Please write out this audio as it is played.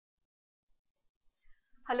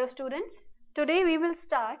Hello students, today we will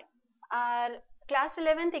start our class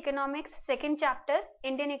 11th economics second chapter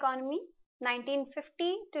Indian economy 1950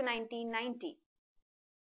 to 1990.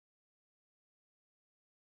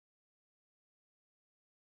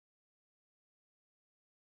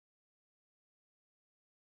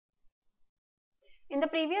 In the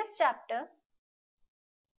previous chapter,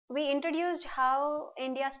 we introduced how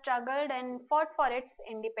India struggled and fought for its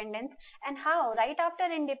independence and how right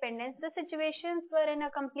after independence the situations were in a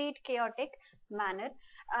complete chaotic manner.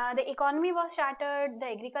 The economy was shattered, the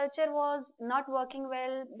agriculture was not working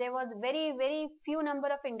well, there was very few number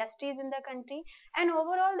of industries in the country, and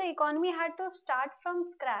overall the economy had to start from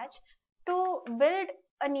scratch to build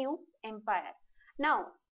a new empire. Now,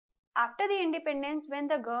 after the independence, when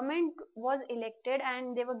the government was elected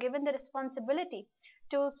and they were given the responsibility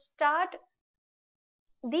to start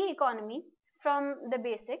the economy from the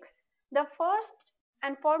basics, the first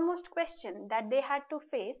and foremost question that they had to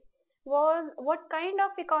face was what kind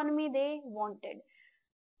of economy they wanted.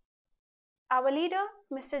 Our leader,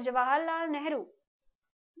 Mr. Jawaharlal Nehru,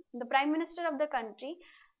 the Prime Minister of the country,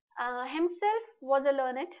 himself was a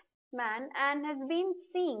learned man and has been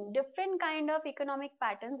seeing different kind of economic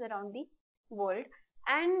patterns around the world,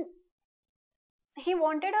 and he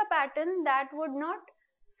wanted a pattern that would not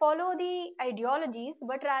follow the ideologies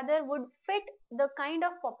but rather would fit the kind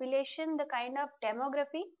of population, the kind of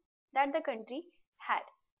demography that the country had.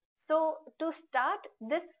 So to start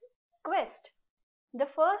this quest, the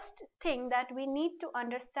first thing that we need to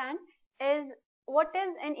understand is what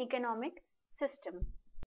is an economic system.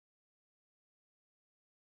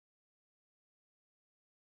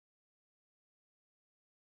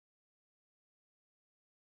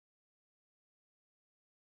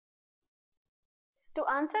 To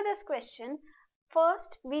answer this question,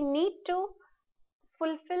 first we need to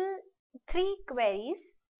fulfill three queries.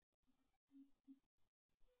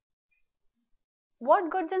 What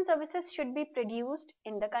goods and services should be produced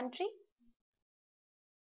in the country?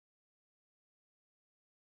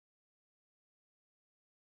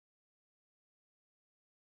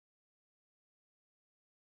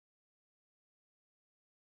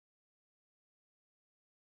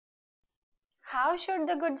 How should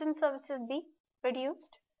the goods and services be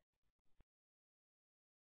produced?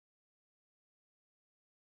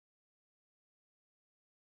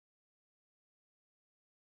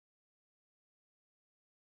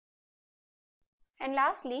 And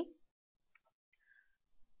lastly,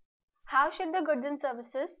 how should the goods and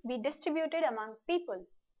services be distributed among people?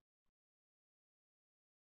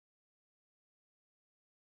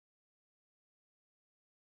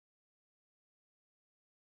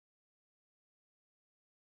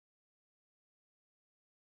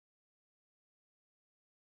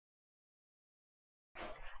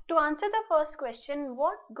 To answer the first question,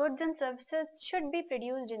 what goods and services should be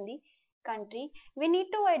produced in the country, we need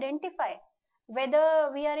to identify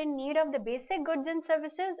whether we are in need of the basic goods and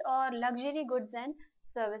services or luxury goods and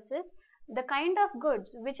services. The kind of goods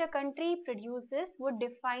which a country produces would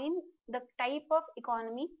define the type of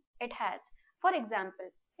economy it has. For example,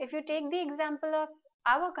 if you take the example of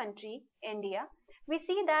our country, India, we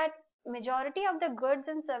see that majority of the goods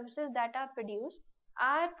and services that are produced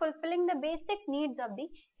are fulfilling the basic needs of the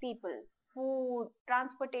people: food,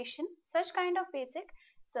 transportation, such kind of basic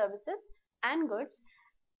services and goods.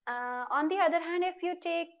 On the other hand, if you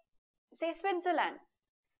take, say, Switzerland,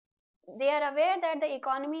 they are aware that the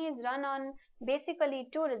economy is run on basically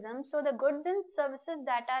tourism, so the goods and services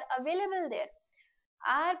that are available there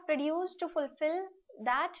are produced to fulfill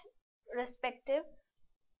that respective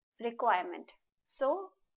requirement. So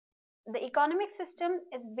the economic system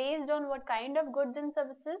is based on what kind of goods and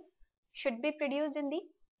services should be produced in the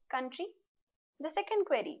country. The second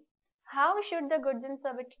query, how should the goods and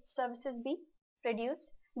services be produced?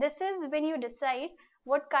 This is when you decide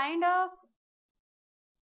what kind of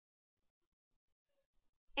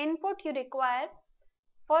input you require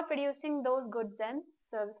for producing those goods and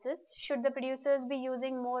services. Should the producers be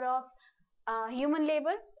using more of human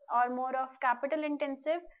labor or more of capital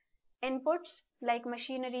intensive inputs like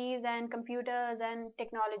machineries and computers and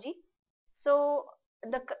technology? So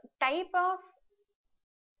the type of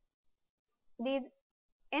these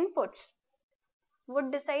inputs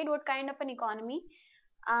would decide what kind of an economy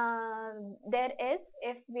there is.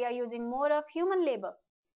 If we are using more of human labor,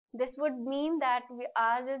 this would mean that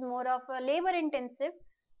ours is more of a labor intensive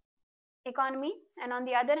economy, and on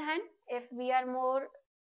the other hand, if we are more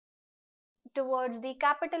towards the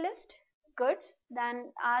capitalist goods,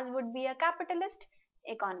 then ours would be a capitalist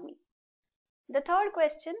economy. The third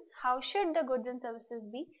question, how should the goods and services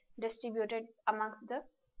be distributed amongst the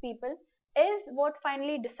people, is what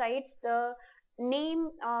finally decides the name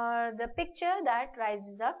or the picture that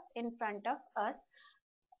rises up in front of us.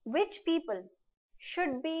 Which people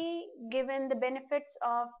should be given the benefits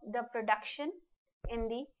of the production in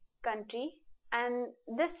the country? And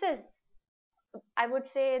this is, I would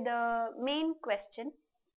say, the main question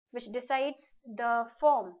which decides the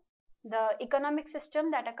form, the economic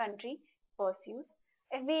system that a country pursues.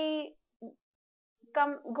 If we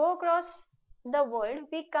go across the world,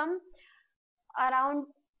 we come around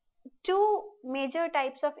two major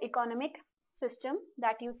types of economic system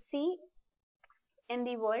that you see in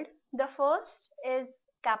the world. The first is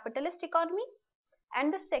capitalist economy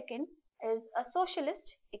and the second is a socialist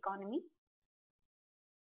economy.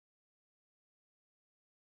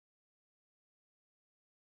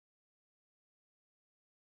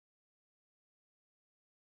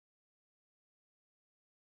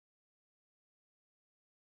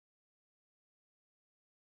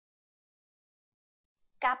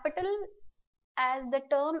 Capital, as the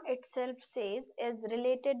term itself says, is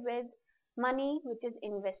related with money which is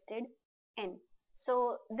invested in.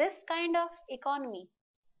 So this kind of economy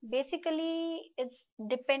basically is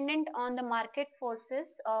dependent on the market forces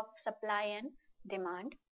of supply and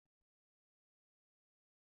demand.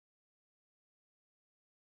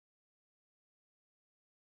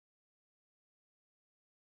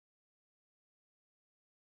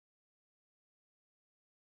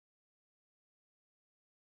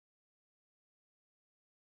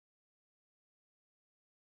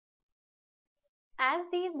 As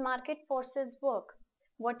these market forces work,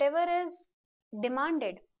 whatever is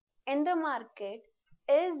demanded in the market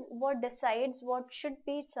is what decides what should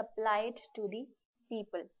be supplied to the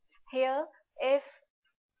people. Here, if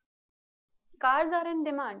cars are in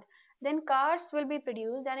demand, then cars will be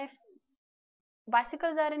produced, and if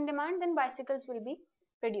bicycles are in demand, then bicycles will be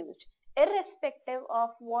produced, irrespective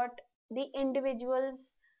of what the individual's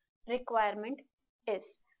requirement is.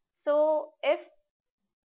 So if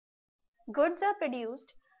goods are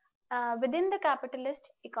produced within the capitalist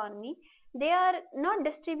economy, they are not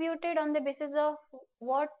distributed on the basis of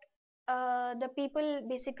what the people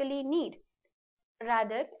basically need.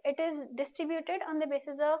 Rather, it is distributed on the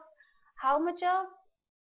basis of how much of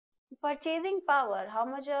purchasing power, how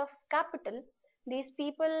much of capital these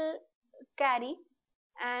people carry,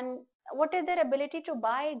 and what is their ability to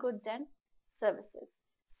buy goods and services.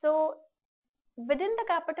 So within the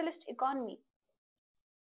capitalist economy,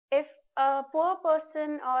 if a poor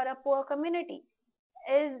person or a poor community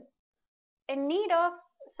is in need of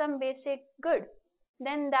some basic good,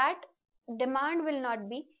 then that demand will not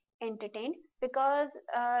be entertained, because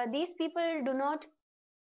these people do not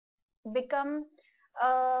become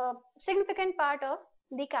a significant part of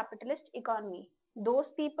the capitalist economy.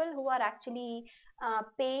 Those people who are actually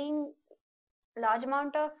paying large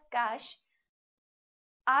amount of cash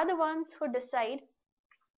are the ones who decide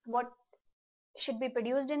what should be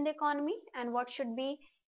produced in the economy and what should be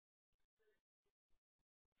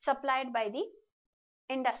supplied by the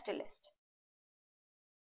industrialist.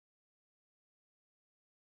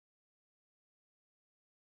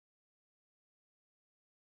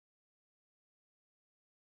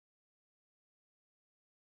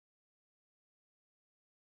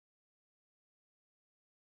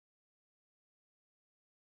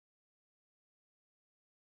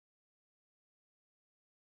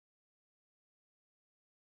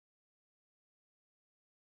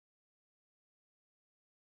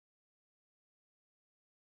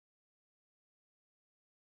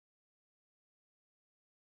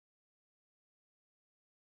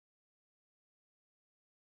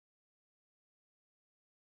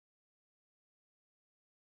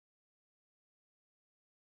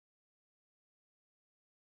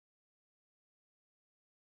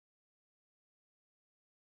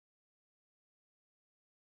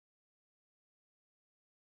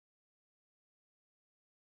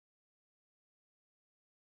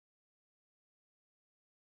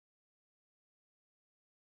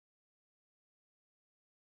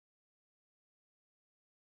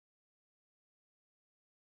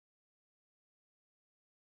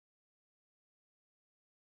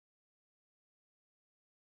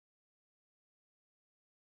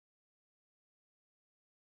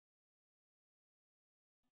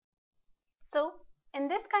 So in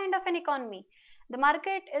this kind of an economy, the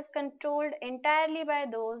market is controlled entirely by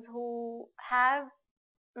those who have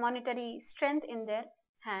monetary strength in their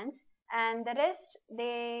hands, and the rest,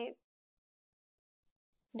 they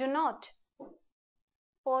do not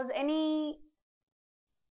pose any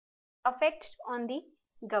effect on the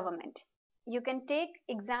government. You can take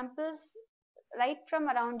examples right from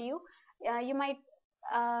around you. You might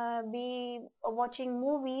be watching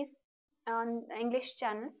movies on English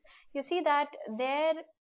channels, you see that there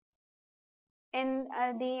in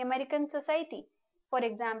the American society, for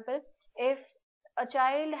example, if a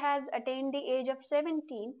child has attained the age of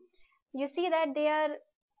 17, you see that they are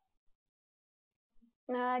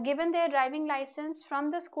given their driving license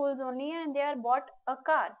from the schools only, and they are bought a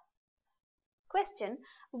car. Question: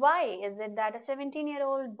 why is it that a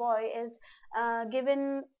 17-year-old boy is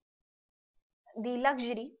given the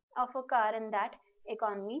luxury of a car in that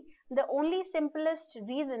economy? The only simplest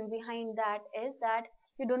reason behind that is that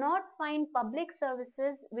you do not find public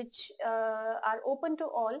services which are open to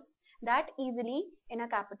all that easily in a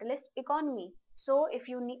capitalist economy. So if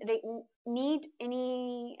you need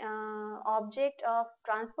any object of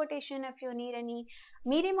transportation, if you need any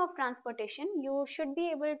medium of transportation, you should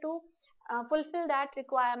be able to fulfill that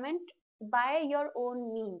requirement by your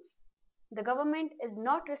own means. The government is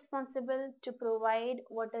not responsible to provide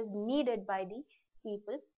what is needed by the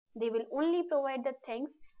people. They will only provide the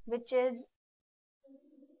things which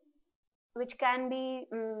can be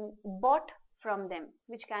bought from them,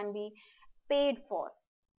 which can be paid for.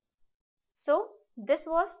 So this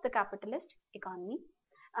was the capitalist economy.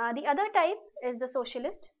 The other type is the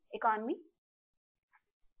socialist economy.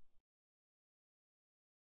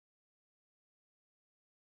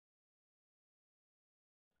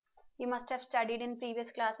 You must have studied in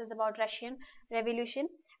previous classes about Russian Revolution,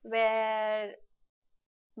 where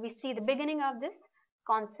we see the beginning of this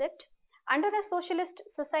concept. Under a socialist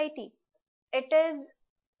society, it is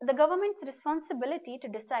the government's responsibility to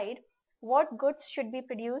decide what goods should be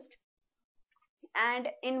produced and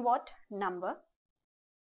in what number.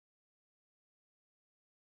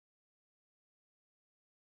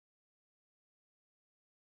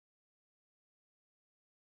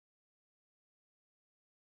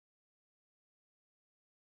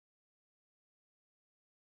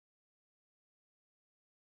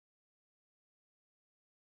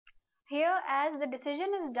 Here, as the decision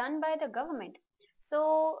is done by the government,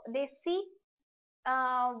 so they see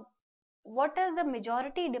uh, what is the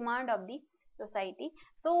majority demand of the society.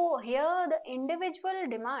 So here the individual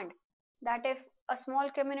demand, that if a small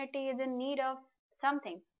community is in need of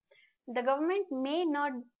something, the government may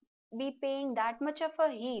not be paying that much of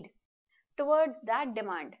a heed towards that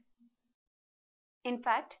demand. In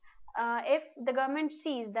fact, if the government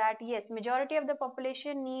sees that yes, majority of the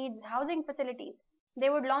population needs housing facilities, they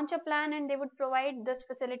would launch a plan and they would provide this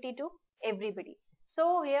facility to everybody.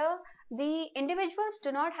 So here the individuals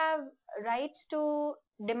do not have rights to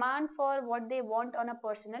demand for what they want on a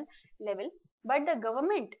personal level, but the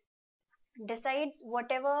government decides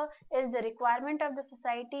whatever is the requirement of the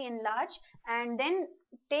society in large, and then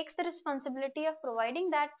takes the responsibility of providing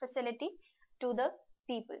that facility to the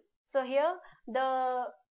people. So here the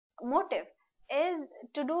motive is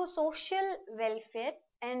to do social welfare,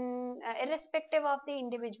 and irrespective of the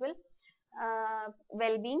individual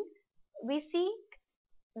well-being, we see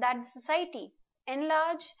that the society in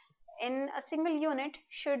large, in a single unit,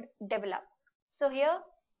 should develop. So here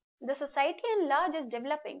the society in large is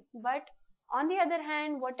developing, but on the other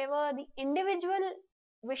hand, whatever the individual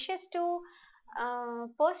wishes to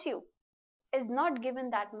pursue is not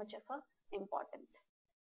given that much of a importance.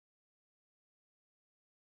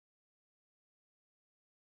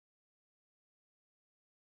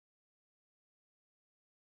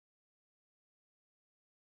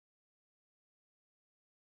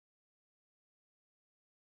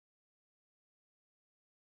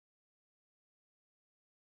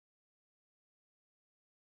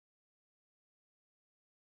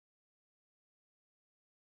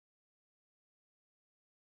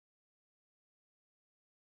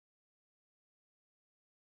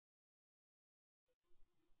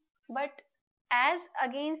 But as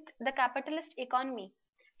against the capitalist economy,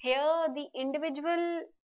 here the individual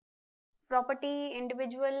property,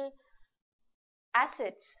 individual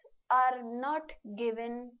assets are not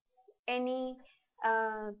given any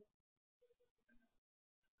uh,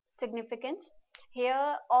 significance.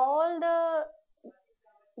 Here all the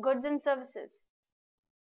goods and services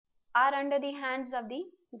are under the hands of the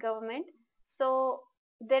government, so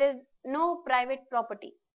there is no private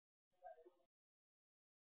property.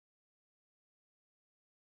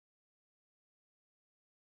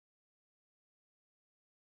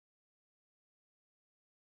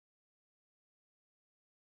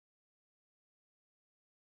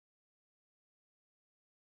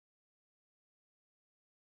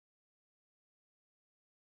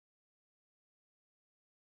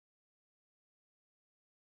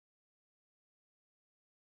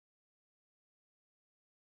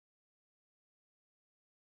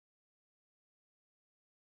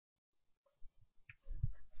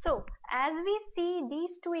 So as we see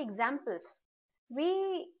these two examples,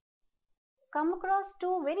 we come across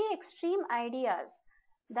two very extreme ideas,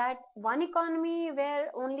 that one economy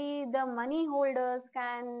where only the money holders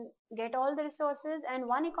can get all the resources, and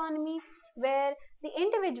one economy where the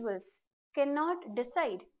individuals cannot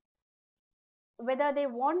decide whether they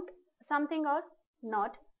want something or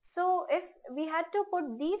not. So if we had to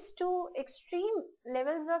put these two extreme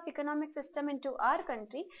levels of economic system into our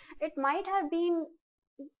country, it might have been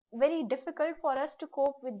very difficult for us to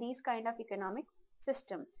cope with these kind of economic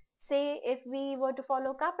system. Say if we were to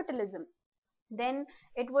follow capitalism, then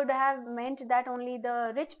it would have meant that only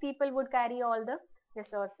the rich people would carry all the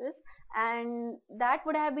resources, and that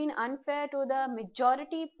would have been unfair to the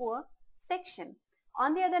majority poor section.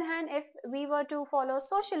 On the other hand, if we were to follow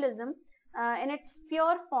socialism in its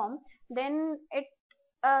pure form, then it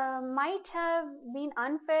might have been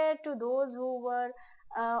unfair to those who were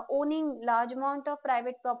owning large amount of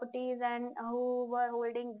private properties and who were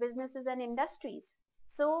holding businesses and industries.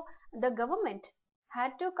 So the government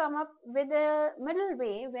had to come up with a middle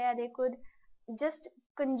way where they could just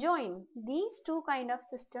conjoin these two kind of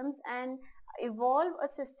systems and evolve a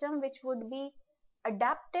system which would be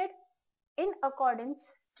adapted in accordance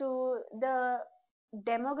to the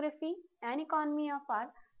demography and economy of our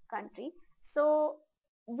country. So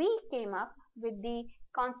we came up with the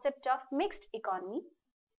concept of mixed economy,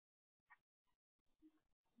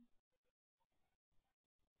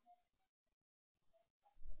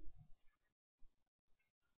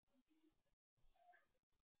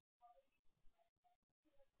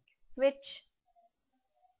 which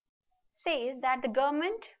says that the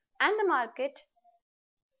government and the market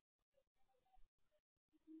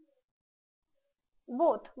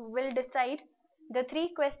both will decide the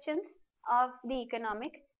three questions of the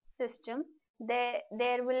economic system.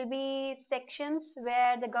 There will be sections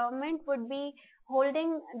where the government would be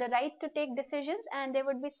holding the right to take decisions, and there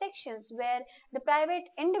would be sections where the private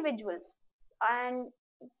individuals and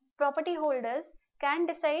property holders can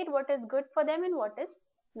decide what is good for them and what is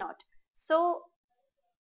not. So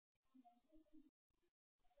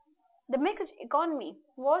the mixed economy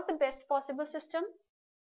was the best possible system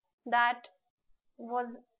that was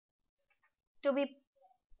to be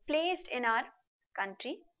placed in our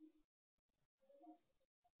country.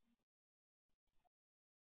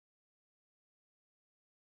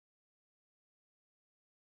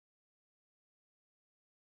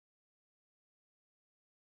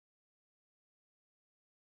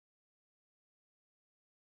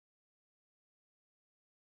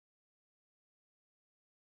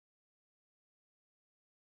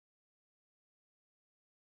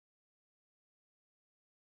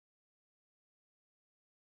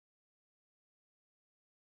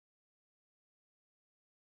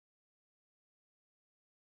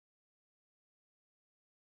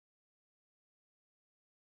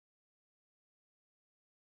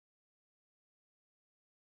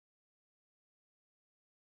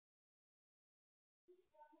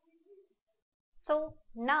 So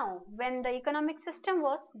now when the economic system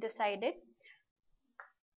was decided,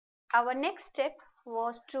 our next step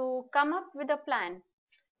was to come up with a plan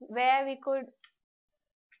where we could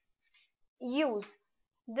use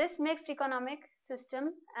this mixed economic system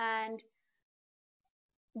and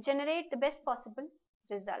generate the best possible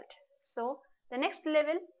result. So the next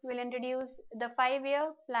level will introduce the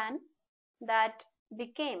 5-year plan that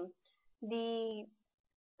became the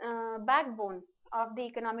backbone of the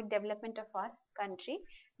economic development of our country.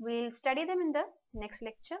 We'll study them in the next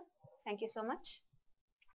lecture. Thank you so much.